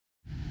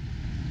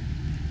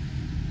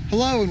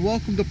Hello and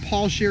welcome to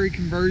Paul Sherry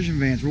Conversion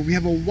Vans, where we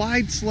have a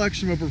wide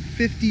selection of over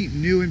 50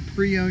 new and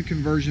pre-owned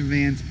conversion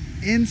vans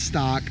in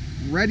stock,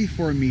 ready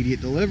for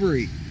immediate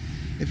delivery.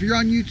 If you're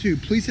on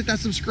YouTube, please hit that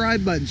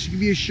subscribe button so you can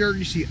be assured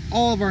you see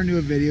all of our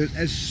new videos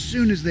as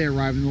soon as they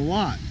arrive in the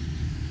lot.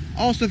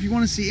 Also, if you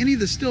want to see any of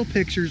the still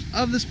pictures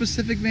of the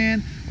specific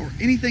van or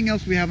anything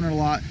else we have in our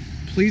lot,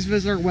 please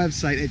visit our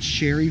website at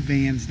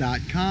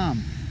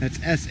sherryvans.com. That's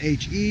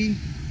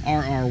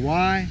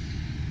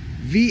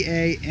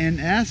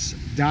SHERRYVANS.com.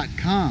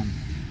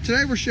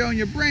 Today we're showing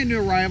you a brand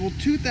new arrival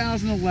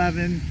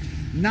 2011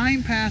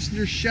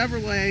 9-passenger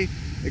Chevrolet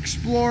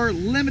Explorer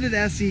Limited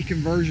SE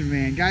conversion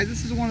van. Guys,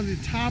 this is one of the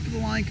top of the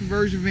line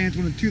conversion vans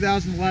in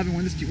 2011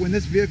 when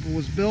this vehicle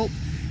was built.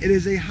 It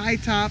is a high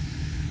top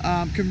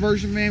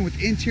conversion van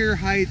with interior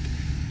height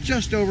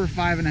just over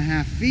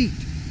 5.5 feet.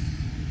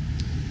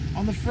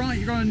 On the front,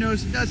 you're going to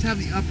notice it does have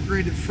the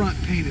upgraded front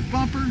painted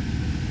bumper,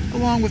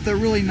 along with a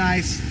really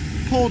nice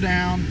pull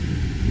down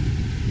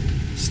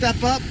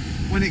step up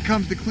when it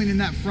comes to cleaning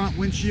that front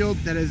windshield.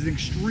 That is an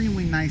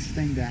extremely nice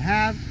thing to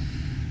have.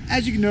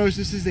 As you can notice,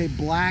 this is a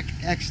black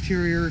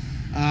exterior,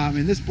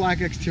 and this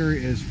black exterior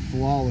is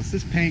flawless.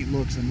 This paint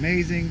looks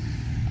amazing.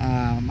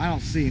 I don't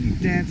see any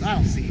dents, I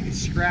don't see any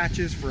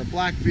scratches. For a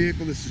black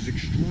vehicle, this is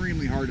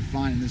extremely hard to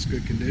find in this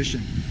good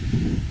condition.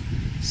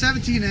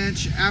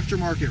 17-inch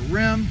aftermarket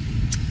rim,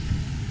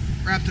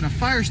 wrapped in a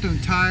Firestone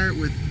tire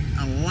with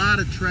a lot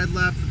of tread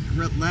left.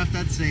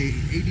 I'd say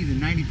 80 to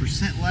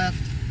 90%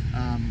 left.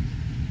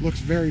 Looks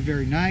very,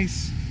 very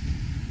nice.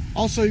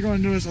 Also, you're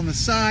going to notice on the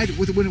side,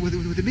 with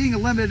it being a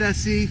limited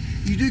SE,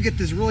 you do get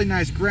this really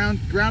nice ground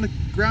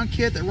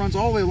kit that runs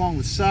all the way along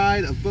the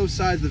side of both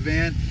sides of the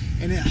van,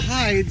 and it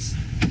hides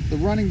the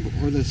running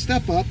or the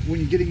step up when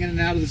you're getting in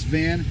and out of this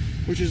van,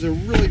 which is a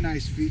really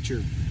nice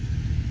feature.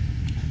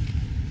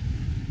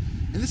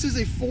 And this is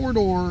a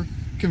 4-door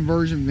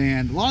conversion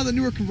van. A lot of the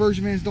newer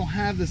conversion vans don't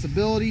have this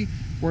ability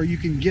where you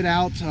can get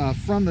out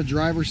from the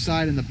driver's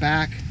side in the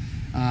back.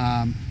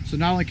 So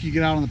not only can you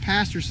get out on the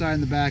passenger side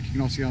in the back, you can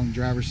also get out on the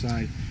driver's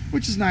side,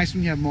 which is nice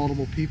when you have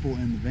multiple people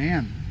in the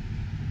van.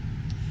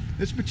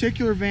 This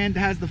particular van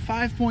has the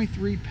 5.3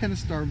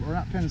 Pentastar, or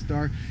not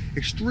Pentastar,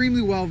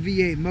 extremely well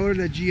V8 motor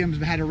that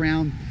GM's had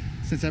around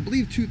since I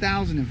believe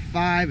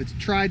 2005. It's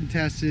tried and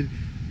tested,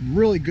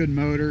 really good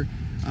motor,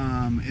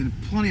 and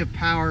plenty of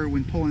power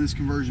when pulling this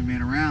conversion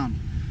van around.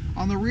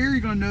 On the rear,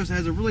 you're going to notice it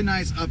has a really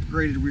nice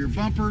upgraded rear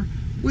bumper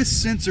with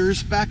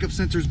sensors, backup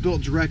sensors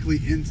built directly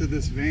into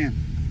this van.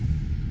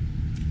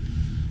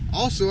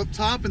 Also up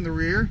top in the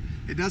rear,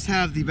 it does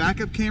have the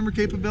backup camera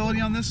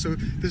capability on this, so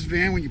this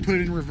van, when you put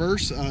it in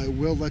reverse, it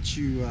will let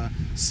you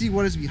see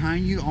what is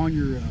behind you on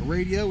your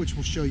radio, which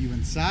we'll show you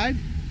inside.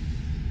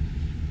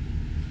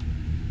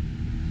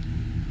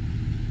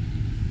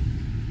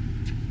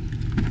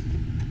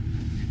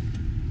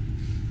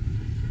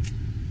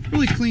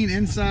 Really clean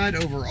inside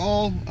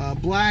overall,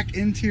 black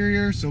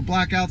interior, so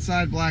black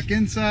outside, black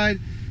inside.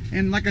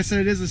 And like I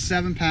said, it is a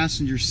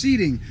 7-passenger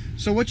seating.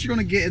 So what you're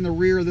going to get in the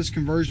rear of this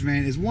conversion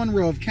van is one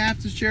row of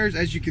captain's chairs,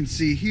 as you can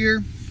see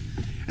here.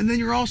 And then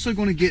you're also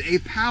going to get a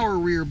power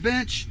rear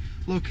bench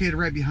located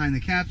right behind the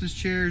captain's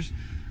chairs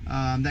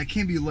that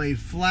can be laid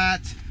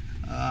flat,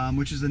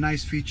 which is a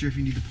nice feature if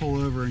you need to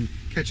pull over and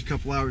catch a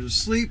couple hours of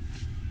sleep.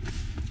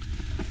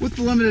 With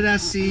the Limited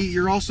SE,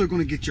 you're also going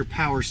to get your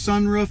power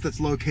sunroof that's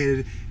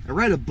located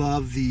right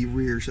above the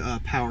rear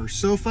power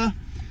sofa.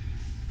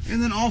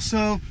 And then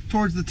also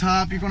towards the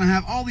top, you're going to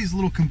have all these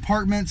little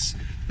compartments.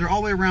 They're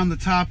all the way around the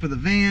top of the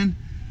van.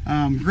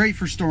 Great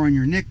for storing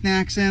your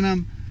knickknacks in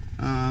them,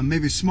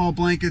 maybe small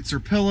blankets or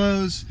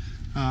pillows.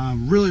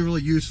 Really,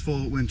 really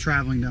useful when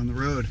traveling down the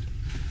road.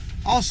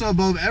 Also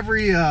above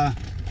every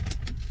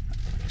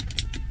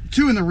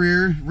two in the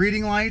rear,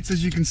 reading lights,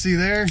 as you can see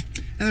there.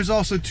 And there's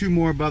also 2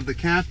 more above the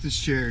captain's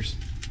chairs.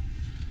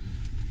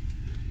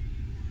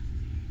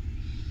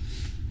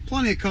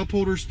 Plenty of cup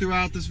holders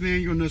throughout this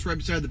van. You're going to notice right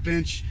beside the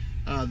bench,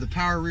 the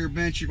power rear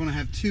bench, you're going to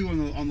have 2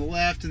 on the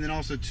left and then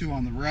also 2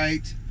 on the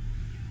right.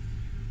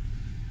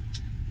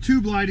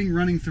 Tube lighting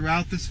running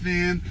throughout this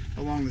van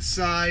along the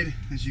side,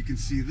 as you can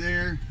see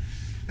there.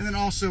 And then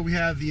also we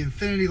have the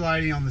infinity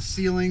lighting on the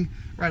ceiling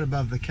right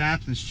above the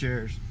captain's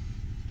chairs.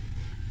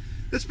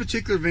 This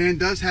particular van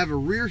does have a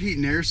rear heat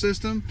and air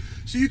system,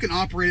 so you can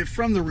operate it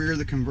from the rear of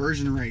the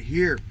conversion right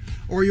here.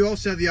 Or you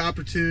also have the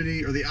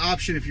opportunity or the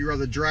option, if you are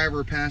the driver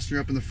or passenger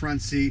up in the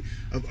front seat,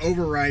 of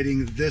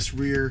overriding this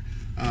rear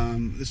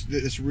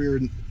this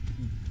rear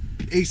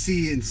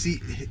AC and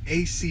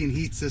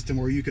heat system,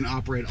 where you can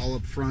operate all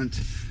up front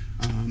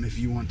if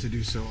you want to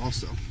do so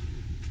also.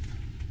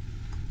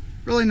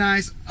 Really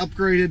nice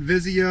upgraded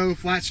Vizio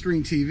flat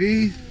screen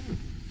TV.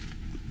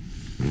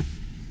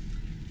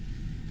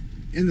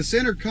 In the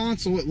center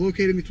console,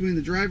 located between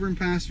the driver and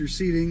passenger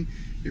seating,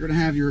 you're going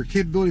to have your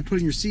capability of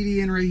putting your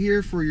CD in right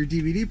here for your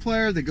DVD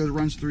player that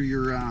runs through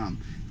your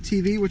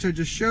TV, which I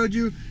just showed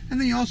you.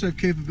 And then you also have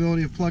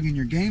capability of plugging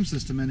your game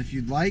system in if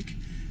you'd like.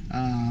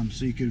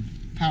 So you could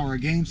power a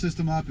game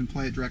system up and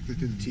play it directly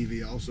through the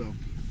TV also.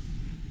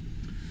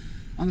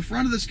 On the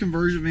front of this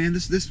conversion van,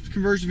 this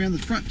conversion van, the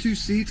front two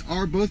seats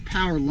are both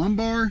power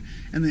lumbar,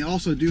 and they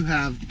also do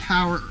have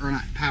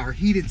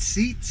heated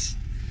seats.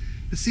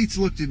 The seats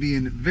look to be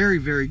in very,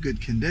 very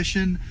good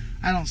condition.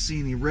 I don't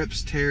see any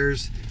rips,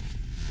 tears,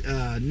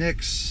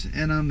 nicks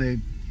in them. They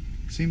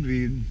seem to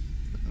be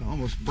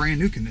almost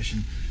brand new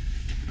condition.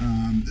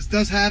 This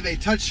does have a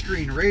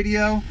touchscreen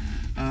radio.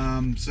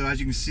 So as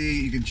you can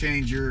see, you can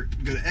change go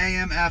to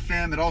AM,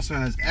 FM. It also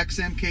has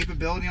XM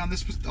capability on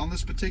this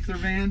particular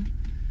van,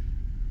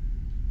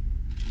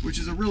 which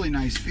is a really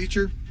nice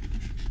feature.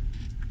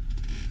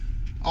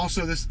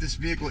 Also, this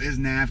vehicle is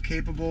nav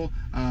capable.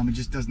 It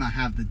just does not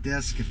have the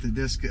disc. If the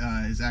disc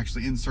is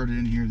actually inserted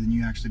in here, then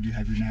you actually do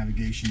have your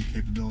navigation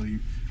capability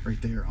right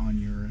there on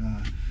your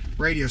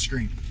radio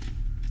screen.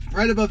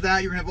 Right above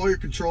that, you're gonna have all your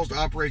controls to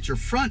operate your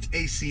front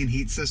AC and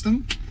heat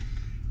system.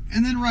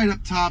 And then right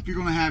up top, you're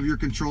gonna have your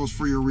controls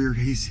for your rear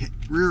AC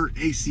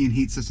and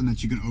heat system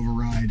that you can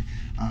override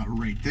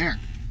right there.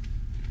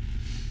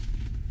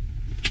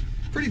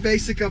 Pretty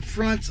basic up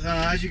front.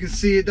 As you can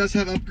see, it does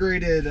have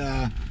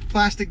upgraded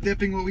plastic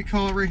dipping, what we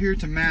call it right here,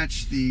 to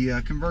match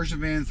the conversion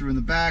van through in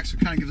the back. So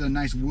it kind of gives it a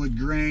nice wood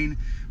grain,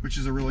 which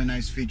is a really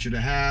nice feature to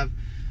have.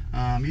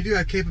 You do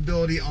have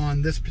capability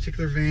on this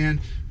particular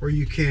van where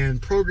you can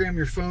program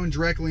your phone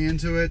directly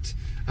into it.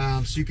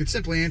 So you can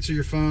simply answer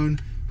your phone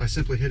by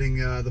simply hitting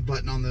the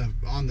button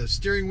on the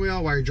steering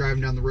wheel while you're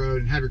driving down the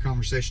road, and have your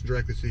conversation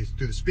directly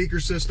through the speaker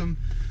system.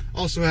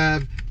 Also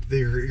have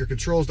your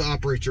controls to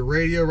operate your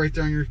radio right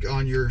there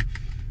on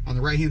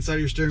the right hand side of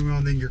your steering wheel,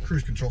 and then your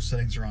cruise control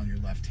settings are on your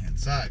left hand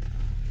side.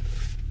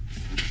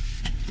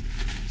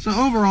 So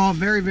overall,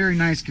 very, very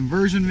nice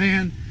conversion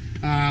van.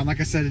 Like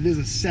I said, it is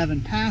a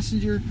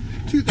 7-passenger.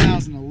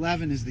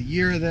 2011 is the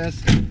year of this.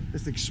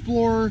 It's the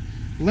Explorer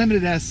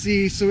Limited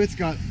SC, so it's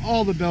got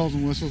all the bells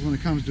and whistles when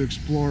it comes to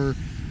Explorer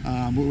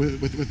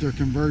with their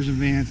conversion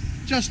vans.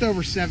 Just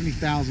over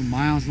 70,000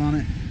 miles on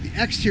it. The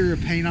exterior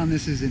paint on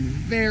this is in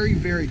very,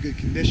 very good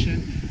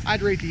condition.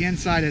 I'd rate the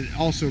inside at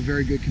also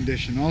very good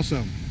condition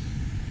also.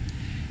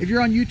 If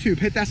you're on YouTube,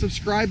 hit that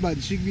subscribe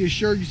button so you can be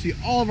assured you see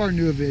all of our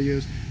new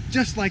videos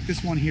just like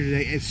this one here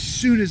today as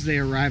soon as they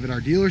arrive at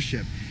our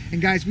dealership.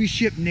 And guys, we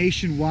ship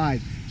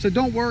nationwide, so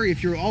don't worry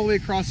if you're all the way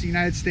across the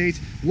United States.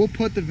 We'll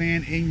put the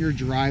van in your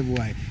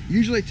driveway.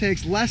 Usually it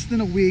takes less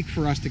than a week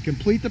for us to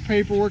complete the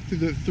paperwork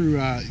through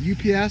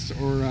UPS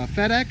or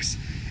FedEx,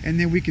 and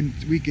then we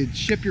could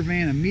ship your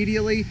van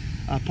immediately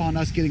upon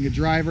us getting a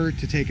driver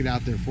to take it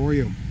out there for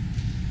you.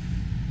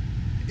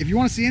 If you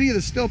want to see any of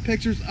the still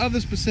pictures of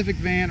the specific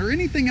van or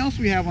anything else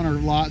we have on our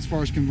lot as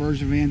far as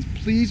conversion vans,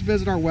 please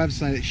visit our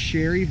website at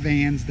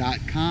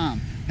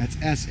sherryvans.com. That's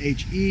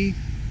SHERRYVANS.com.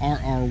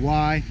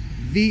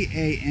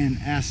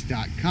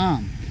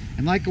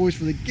 And like always,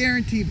 for the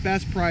guaranteed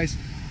best price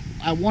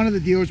at one of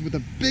the dealers with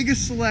the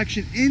biggest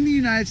selection in the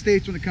United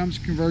States when it comes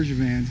to conversion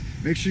vans,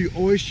 make sure you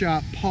always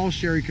shop Paul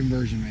Sherry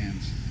Conversion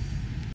Vans.